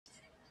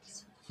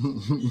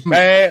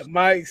Bad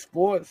Mike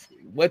Sports,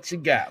 what you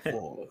got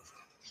for us?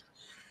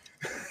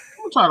 I'm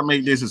gonna try to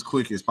make this as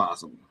quick as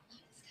possible.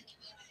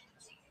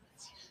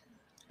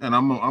 And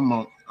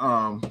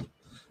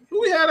do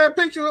we have that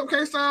picture up,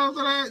 K-Styles,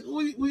 that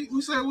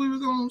we said we were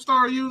gonna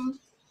start using?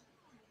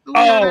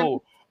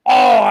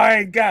 I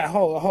ain't got.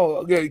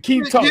 Hold on.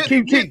 Keep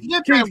talking. Keep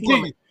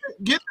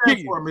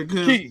for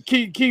me.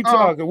 Keep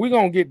talking. We're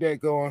gonna get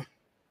that going.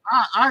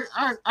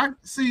 I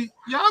see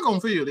y'all gonna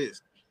feel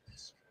this.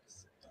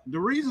 The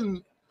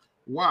reason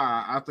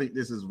why I think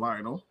this is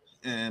vital,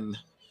 and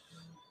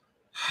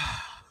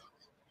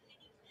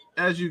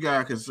as you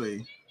guys can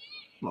see,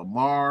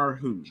 Lamar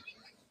who.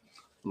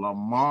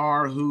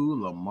 Why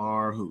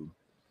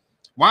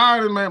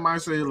did man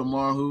might say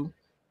Lamar who?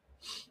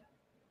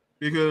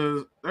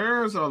 Because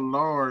there's a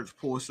large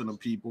portion of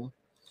people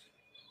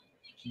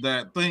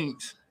that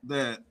thinks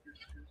that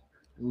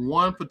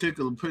one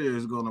particular player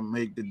is going to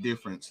make the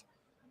difference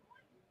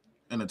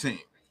in a team.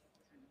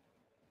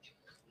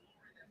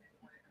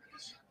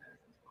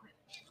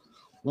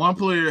 One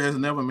player has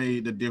never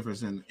made the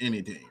difference in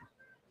any team.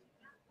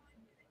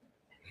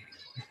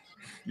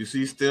 You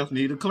see, Steph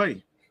needed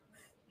Clay.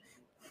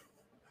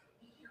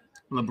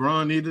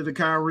 LeBron needed a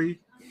Kyrie.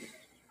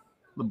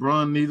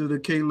 LeBron needed a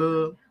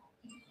K-Love.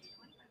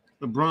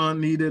 LeBron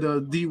needed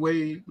a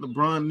D-Wade.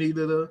 LeBron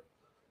needed a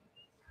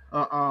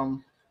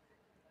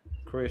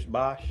Chris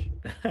Bosh.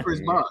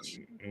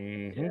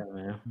 Mm-hmm. Yeah,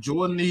 man.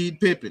 Jordan need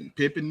Pippen.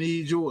 Pippen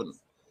need Jordan.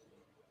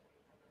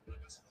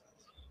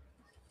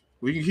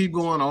 We can keep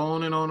going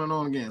on and on and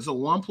on again. So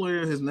one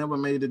player has never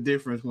made a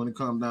difference when it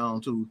comes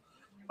down to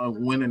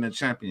winning a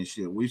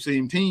championship. We've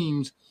seen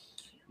teams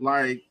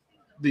like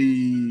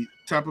the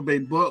Tampa Bay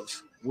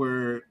Bucks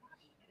where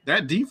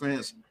that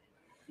defense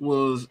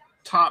was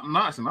top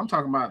notch, and I'm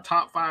talking about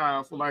top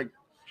 5 for like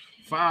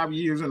 5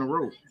 years in a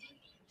row.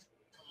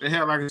 They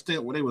had like a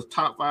stint where they was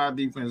top 5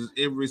 defenses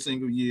every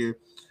single year,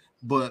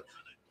 but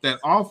that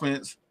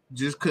offense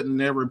just could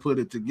never put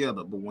it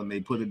together. But when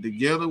they put it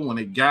together, when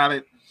they got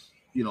it,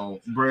 you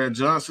know, Brad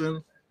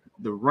Johnson,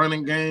 the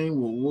running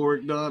game with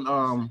Warwick Dunn,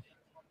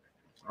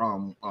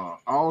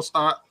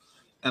 Allstott,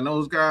 and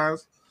those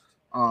guys.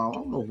 I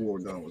don't know if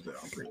Warwick Dunn was there.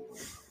 I'm pretty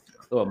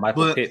sure.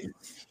 Michael Pittman.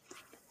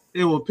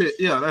 It was Pitt.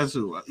 Yeah, that's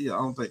who. Yeah, I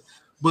don't think.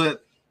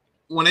 But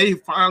when they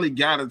finally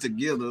got it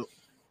together,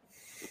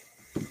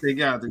 they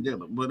got it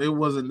together. But it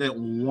wasn't that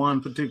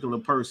one particular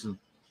person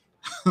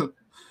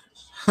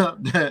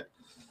that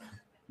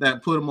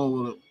put them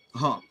over the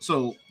hump.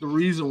 So the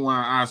reason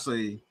why I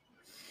say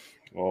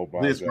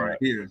this God. Right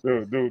here. Is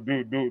this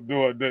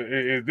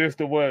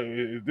the one?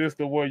 Is this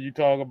the one you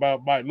talk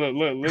about, Mike?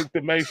 Look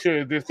to make sure.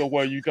 Is this the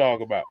one you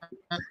talk about?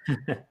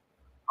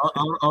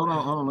 Hold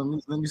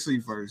on. Let me see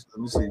first.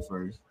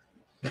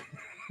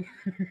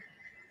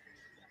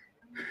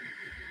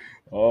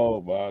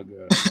 Oh my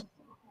God.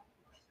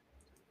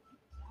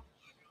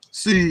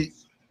 See,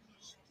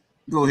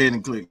 go ahead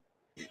and click.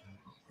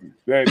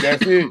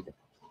 That's it.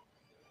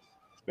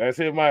 That's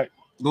it, Mike.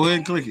 Go ahead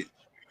and click it.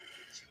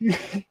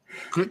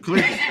 Click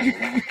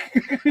it.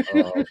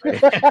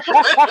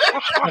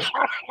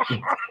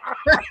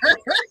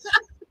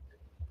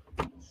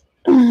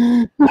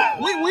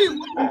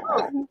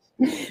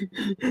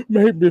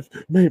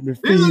 Make me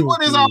feel. This is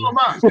what it's all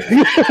about.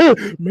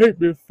 Make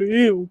me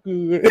feel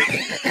good.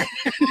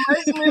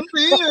 Make me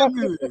feel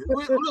good.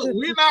 Look,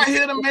 we're not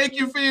here to make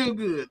you feel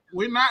good.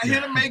 We're not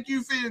here to make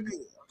you feel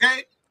good.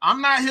 Okay,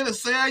 I'm not here to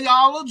sell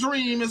y'all a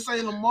dream and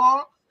say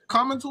Lamar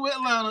coming to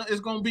Atlanta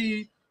is gonna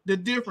be the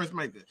difference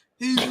maker.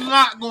 He's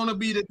not gonna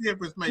be the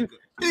difference maker.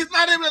 He's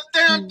not even a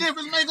damn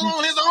difference maker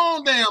on his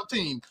own damn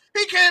team.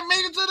 He can't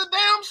make it to the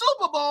damn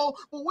Super Bowl,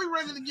 but we're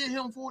ready to get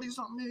him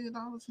 $40-something million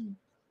in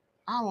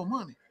our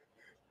money.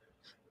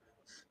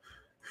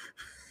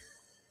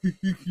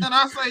 And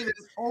I say this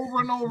over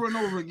and over and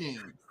over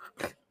again.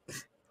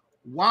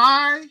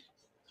 Why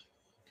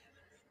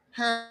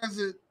has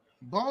it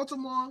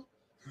Baltimore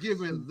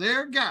given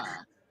their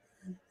guy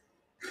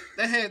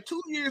that had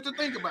 2 years to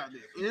think about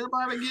this?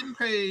 Everybody getting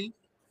paid,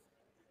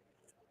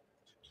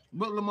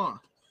 but Lamar.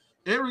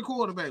 Every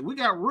quarterback. We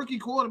got rookie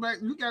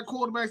quarterbacks. We got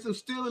quarterbacks that's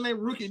still in their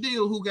rookie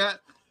deal who got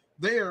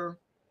their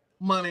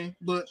money,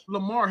 but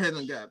Lamar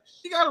hasn't got it.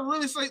 You got to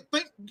really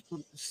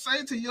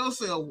say to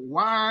yourself,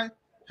 why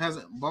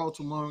hasn't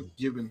Baltimore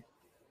given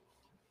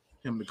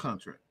him the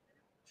contract?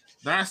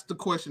 That's the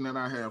question that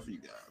I have for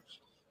you guys.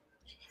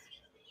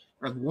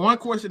 That's one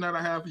question that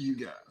I have for you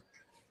guys.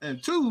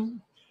 And two,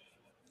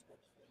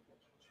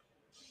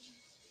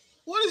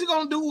 what is he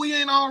going to do we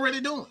ain't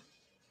already doing?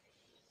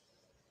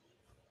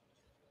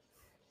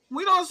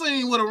 We don't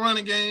see what a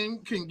running game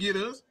can get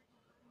us.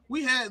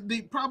 We had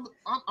the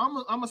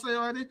I'm gonna say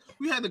already.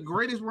 We had the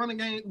greatest running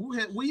game.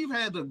 We've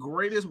had the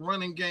greatest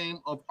running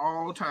game of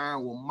all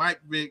time with Mike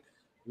Vick,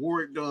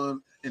 Warwick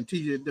Dunn, and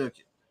T.J.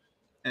 Duckett,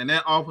 and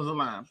that offensive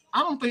line.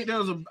 I don't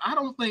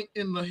think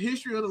in the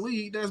history of the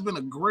league there's been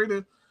a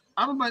greater.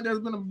 I don't think there's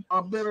been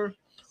a better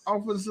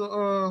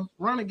offensive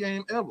running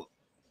game ever.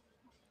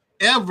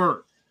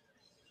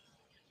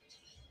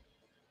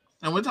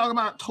 And we're talking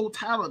about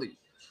totality.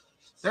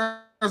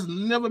 There's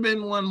never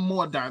been one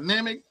more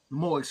dynamic,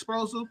 more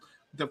explosive.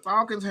 The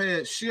Falcons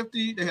had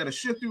shifty. They had a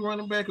shifty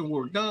running back and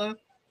were done.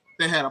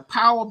 They had a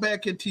power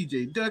back in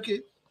T.J.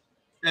 Duckett.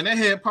 And they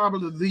had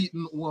probably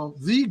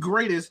the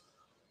greatest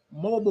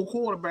mobile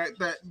quarterback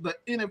that the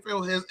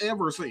NFL has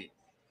ever seen.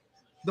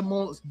 The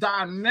most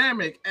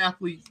dynamic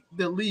athlete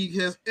the league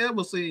has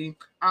ever seen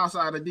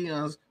outside of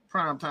Deion's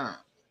primetime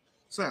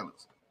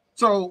Sanders.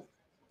 So,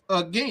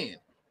 again,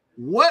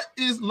 what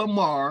is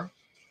Lamar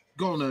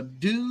going to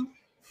do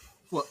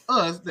for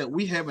us that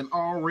we haven't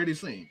already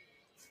seen?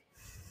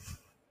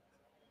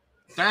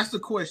 That's the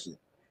question.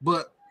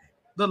 But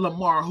the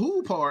Lamar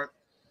who part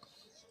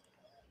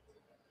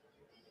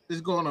is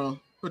going to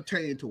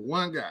pertain to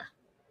one guy.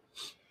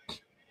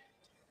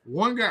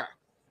 One guy.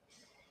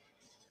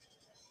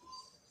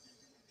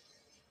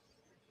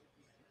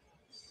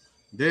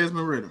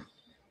 Desmond Ridder.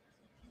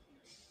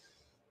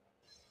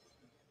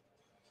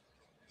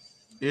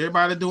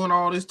 Everybody doing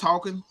all this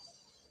talking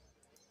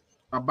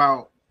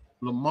about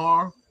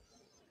Lamar.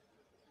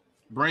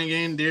 Bring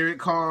in Derek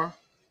Carr.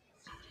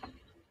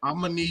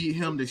 I'm gonna need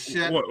him to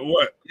shut.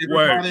 What?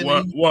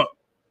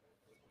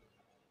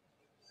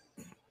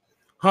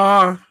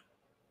 Huh?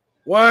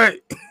 What?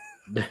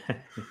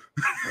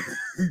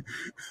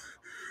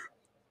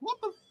 What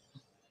the?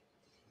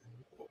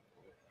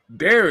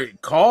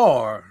 Derek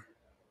Carr.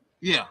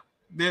 Yeah,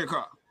 Derek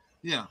Carr.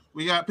 Yeah,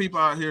 we got people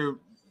out here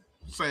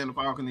saying the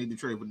Falcons need to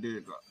trade for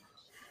Derek Carr.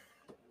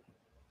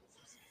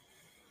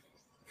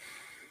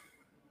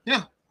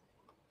 Yeah.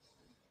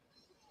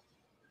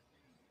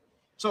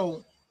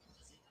 So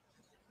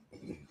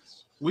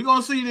we're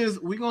gonna see this.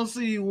 We're gonna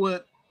see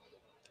what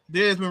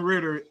Desmond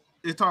Ridder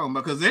is talking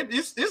about, because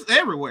it's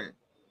everywhere.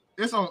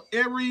 It's on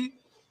every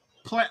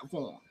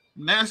platform,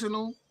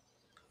 national,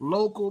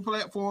 local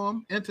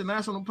platform,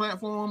 international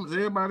platforms.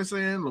 Everybody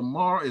saying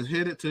Lamar is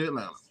headed to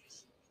Atlanta.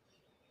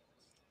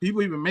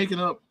 People even making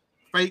up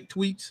fake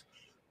tweets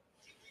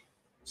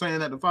saying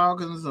that the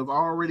Falcons have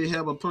already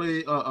have a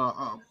trade.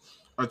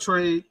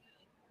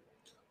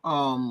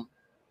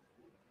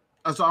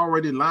 That's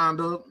already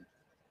lined up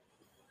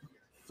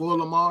for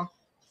Lamar.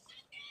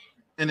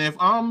 And if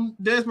I'm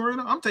Desmond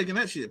Ridder, I'm taking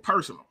that shit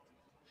personal.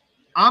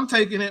 I'm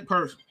taking it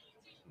personal.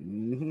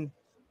 Mm-hmm.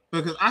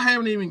 Because I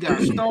haven't even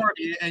got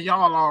started and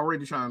y'all are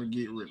already trying to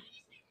get rid of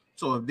me.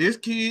 So if this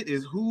kid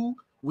is who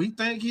we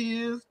think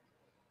he is,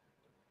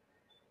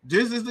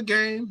 this is the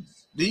game.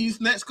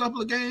 These next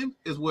couple of games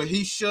is where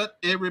he shut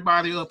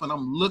everybody up, and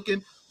I'm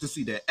looking to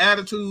see that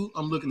attitude.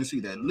 I'm looking to see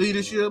that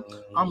leadership.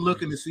 I'm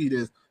looking to see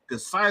this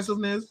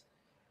decisiveness.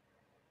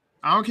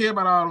 I don't care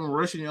about all them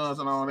rushing yards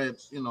and all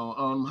that,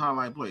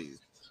 highlight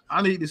plays.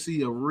 I need to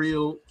see a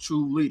real,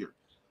 true leader,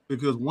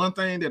 because one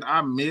thing that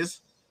I miss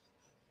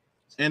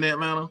in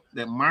Atlanta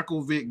that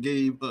Michael Vick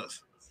gave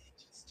us,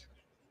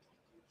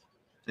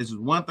 this is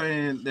one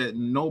thing that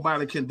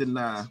nobody can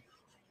deny,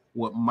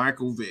 what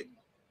Michael Vick,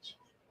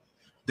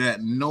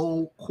 that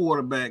no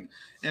quarterback,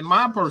 in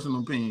my personal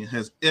opinion,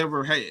 has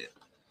ever had.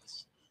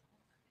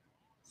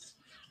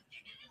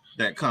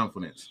 That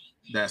confidence,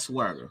 that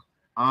swagger.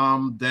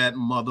 I'm that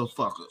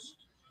motherfucker.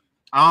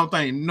 I don't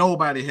think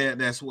nobody had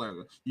that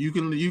swagger. You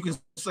can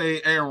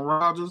say Aaron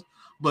Rodgers,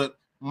 but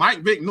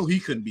Mike Vick knew he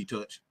couldn't be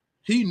touched.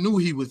 He knew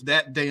he was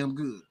that damn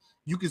good.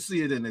 You can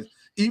see it in this.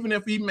 Even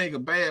if he make a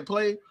bad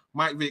play,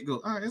 Mike Vick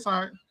goes, all right, it's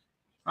all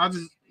right.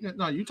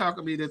 You talk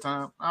to me this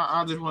time.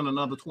 I'll just run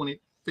another 20,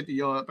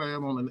 50-yard pass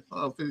on the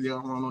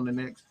 50-yard run on the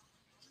next.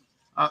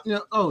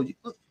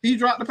 He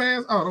dropped the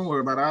pass? Oh, don't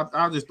worry about it.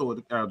 I'll just throw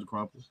it out the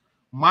crumple.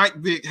 Mike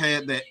Vick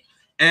had that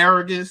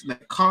arrogance,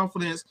 that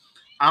confidence.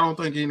 I don't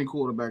think any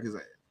quarterback has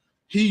had.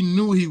 He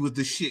knew he was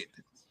the shit.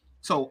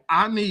 So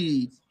I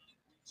need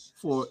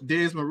for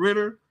Desmond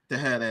Ridder to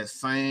have that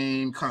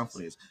same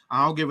confidence.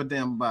 I don't give a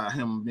damn about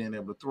him being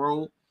able to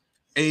throw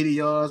 80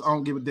 yards. I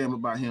don't give a damn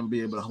about him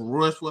being able to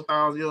rush for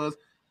 1,000 yards.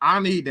 I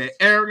need that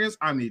arrogance.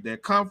 I need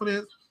that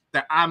confidence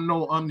that I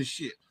know I'm the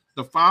shit.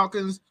 The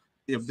Falcons,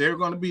 if they're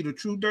going to be the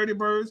true Dirty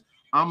Birds,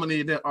 I'm going to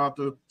need that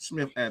Arthur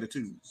Smith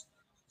attitude.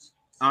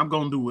 I'm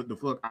going to do what the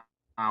fuck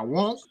I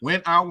want,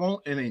 when I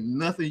want, and ain't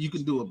nothing you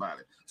can do about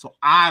it. So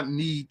I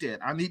need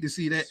that. I need to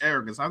see that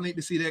arrogance. I need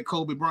to see that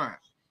Kobe Bryant.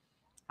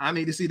 I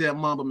need to see that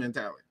Mamba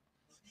mentality.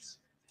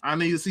 I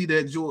need to see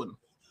that Jordan.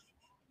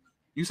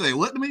 You say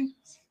what to me?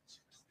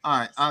 All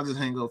right, I'll just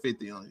hang up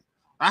 50 on you.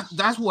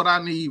 That's what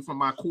I need from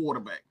my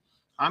quarterback.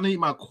 I need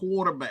my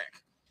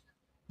quarterback,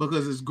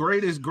 because as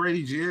great as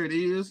Grady Jarrett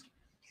is,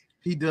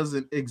 he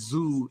doesn't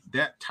exude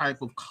that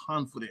type of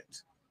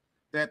confidence,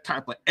 that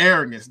type of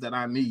arrogance that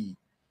I need.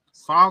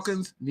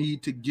 Falcons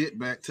need to get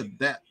back to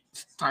that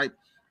type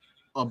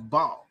of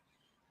ball.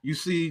 You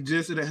see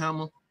Jesse the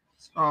Hammer,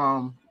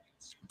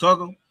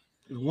 Tuggle.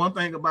 There's one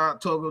thing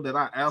about Tuggle that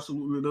I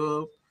absolutely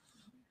love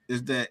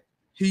is that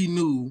he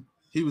knew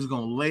he was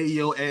going to lay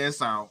your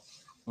ass out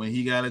when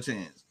he got a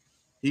chance.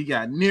 He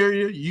got near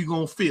you, you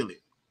going to feel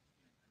it.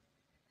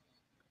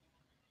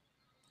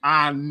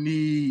 I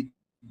need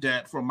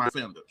that from my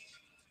defender.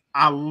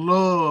 I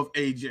love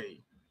AJ.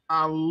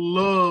 I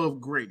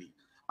love Grady.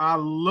 I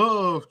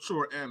love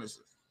Troy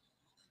Anderson.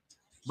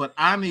 But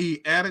I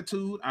need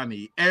attitude. I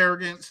need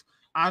arrogance.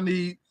 I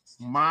need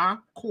my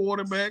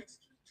quarterback.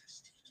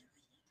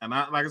 And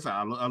like I said,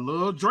 I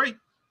love Drake.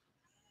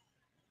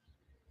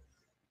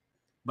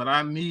 But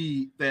I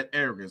need that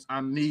arrogance.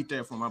 I need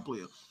that from my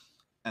players.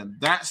 And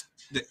that's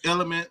the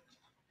element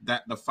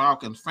that the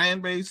Falcons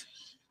fan base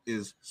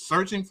is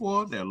searching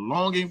for. They're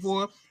longing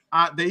for.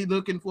 They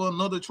looking for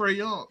another Trae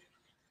Young.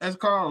 That's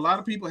called. A lot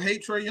of people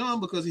hate Trae Young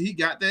because he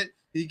got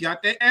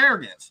that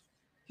arrogance.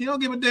 He don't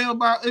give a damn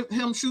about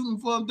him shooting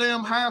for a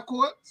damn high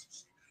court.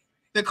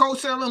 The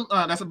coach tell him,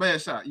 that's a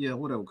bad shot. Yeah,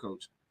 whatever,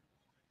 coach.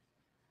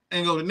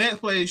 And go the next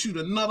play, shoot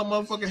another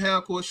motherfucking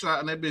half court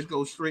shot, and that bitch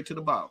goes straight to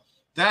the bottom.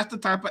 That's the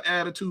type of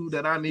attitude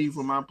that I need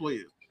from my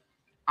players.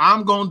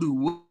 I'm gonna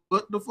do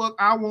what the fuck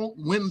I want,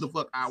 when the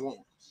fuck I want,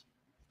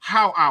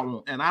 how I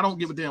want, and I don't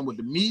give a damn what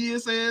the media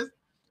says.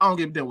 I don't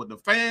give a damn what the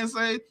fans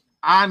say.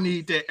 I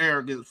need that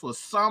arrogance for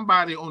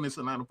somebody on this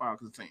Atlanta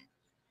Falcons team.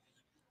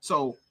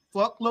 So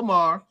fuck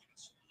Lamar,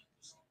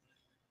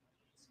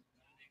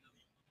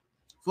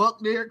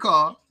 fuck Derek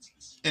Carr,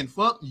 and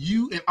fuck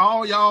you and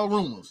all y'all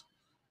rumors.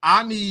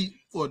 I need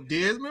for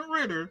Desmond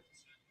Ridder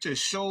to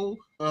show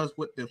us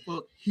what the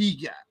fuck he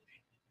got.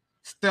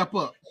 Step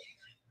up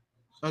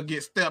or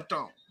get stepped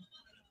on.